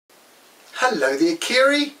Hello there,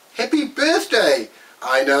 Kerry. Happy birthday.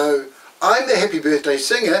 I know, I'm the Happy Birthday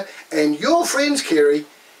Singer, and your friends, Kerry,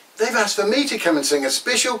 they've asked for me to come and sing a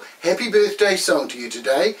special happy birthday song to you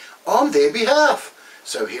today on their behalf.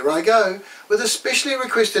 So here I go with a specially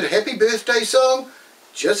requested happy birthday song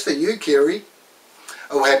just for you, Kerry.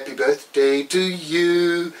 Oh, happy birthday to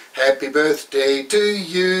you, happy birthday to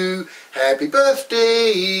you, happy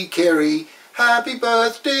birthday, Kerry, happy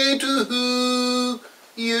birthday to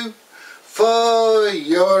you. For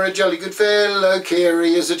you're a jolly good fellow,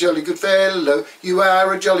 Kerry is a jolly good fellow, you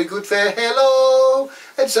are a jolly good fellow,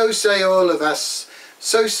 and so say all of us,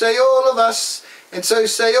 so say all of us, and so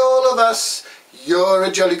say all of us. You're a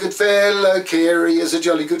jolly good fellow, Kerry is a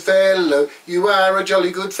jolly good fellow, you are a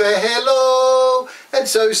jolly good fellow, and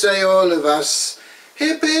so say all of us.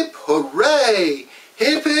 Hip hip hooray,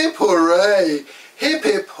 hip hip hooray, hip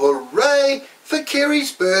hip hooray for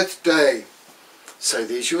Kerry's birthday. So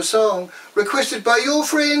there's your song, requested by your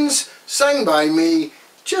friends, sung by me,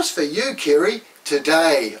 just for you, Kerry,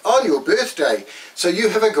 today, on your birthday. So you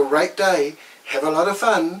have a great day, have a lot of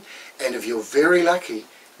fun, and if you're very lucky,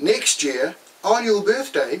 next year, on your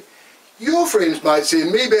birthday, your friends might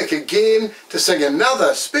send me back again to sing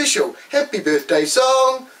another special happy birthday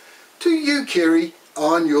song to you, Kerry,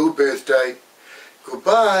 on your birthday.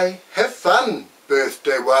 Goodbye, have fun,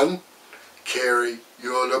 birthday one. Kerry,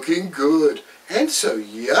 you're looking good and so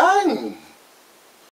young.